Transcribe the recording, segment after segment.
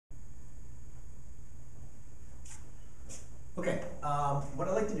what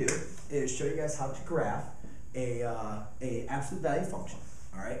I like to do is show you guys how to graph a absolute value function,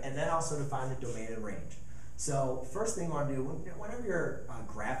 all right, and then also define the domain and range. So first thing you want to do, whenever you're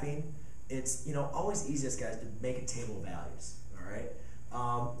graphing, it's always easiest, guys, to make a table of values, all right.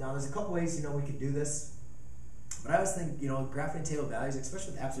 Now there's a couple ways we could do this, but I always think graphing a table of values,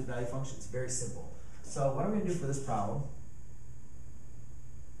 especially with absolute value functions, is very simple. So what I'm going to do for this problem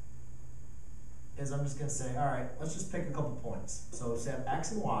is I'm just going to say, all right, let's just pick a couple points. So say I have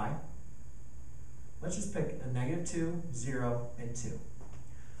x and y. Let's just pick a -2, 0, and 2.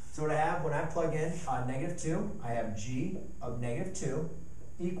 So what I have when I plug in -2, I have g of -2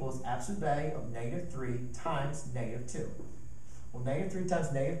 equals absolute value of -3 times -2. Well, -3 times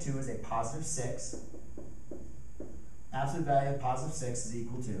 -2 is a positive 6. Absolute value of positive 6 is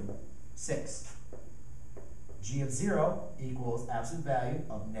equal to 6. G of 0 equals absolute value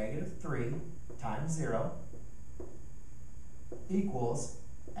of -3 times 0 equals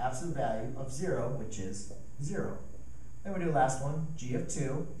absolute value of 0, which is 0. Then we do the last one. G of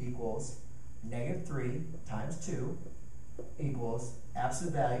 2 equals -3 times 2 equals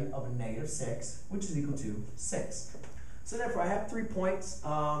absolute value of a -6, which is equal to 6. So therefore, I have 3 points.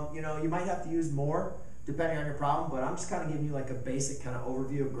 You might have to use more depending on your problem, but I'm just kind of giving you like a basic kind of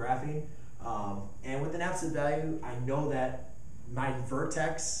overview of graphing. And with an absolute value, I know that my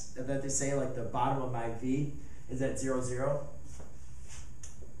vertex, that they say like the bottom of my V, is at 0, 0.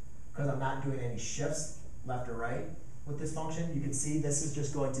 Because I'm not doing any shifts left or right with this function. You can see this is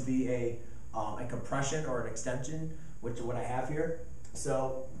just going to be a compression or an extension, which is what I have here.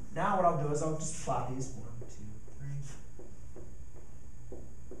 So now what I'll do is I'll just plot these. 1, 2, 3.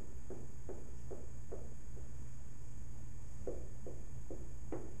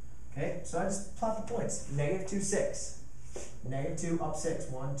 Okay, so I just plot the points. -2, 6. -2 up 6.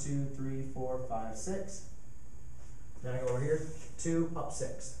 1, 2, 3, 4, 5, 6. Then I go over here. 2 up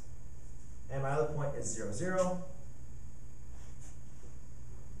 6. And my other point is 0, 0.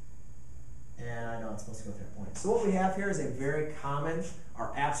 And I know I'm supposed to go through that point. So what we have here is a very common,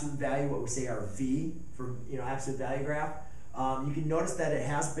 our absolute value, what we say our V for absolute value graph. You can notice that it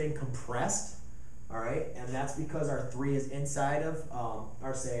has been compressed, all right, and that's because our 3 is inside of,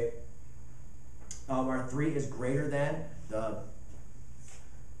 our 3 is greater than the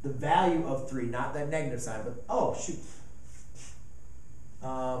value of 3, not that negative sign, but oh shoot.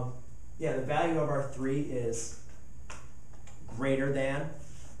 Yeah, the value of our 3 is greater than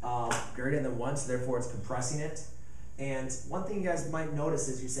 1, so therefore it's compressing it. And one thing you guys might notice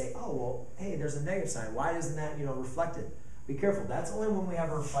is you say, oh, well, hey, there's a negative sign. Why isn't that reflected? Be careful. That's only when we have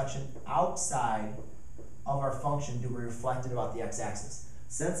a reflection outside of our function do we reflect it about the x-axis.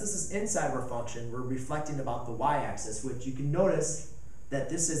 Since this is inside of our function, we're reflecting about the y-axis, which you can notice that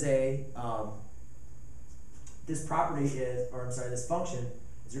this is this function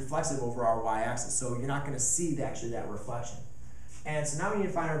is reflexive over our y-axis. So you're not going to see actually that reflection. And so now we need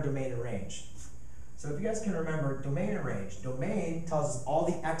to find our domain and range. So if you guys can remember domain and range, domain tells us all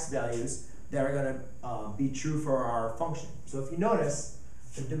the x values that are going to be true for our function. So if you notice,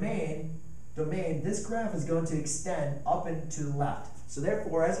 the domain, this graph is going to extend up and to the left. So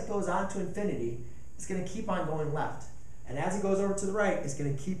therefore, as it goes on to infinity, it's going to keep on going left. And as it goes over to the right, it's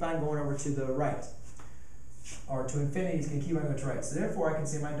going to keep on going over to the right. Or to infinity, it's going to keep on going to the right. So therefore, I can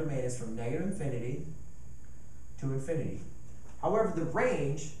say my domain is from -infinity to infinity. However, the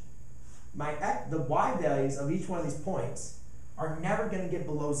range, the y values of each one of these points are never going to get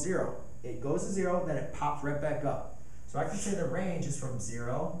below 0. It goes to 0, then it pops right back up. So I can say the range is from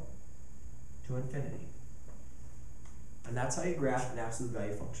 0 to infinity. And that's how you graph an absolute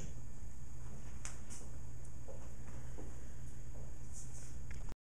value function.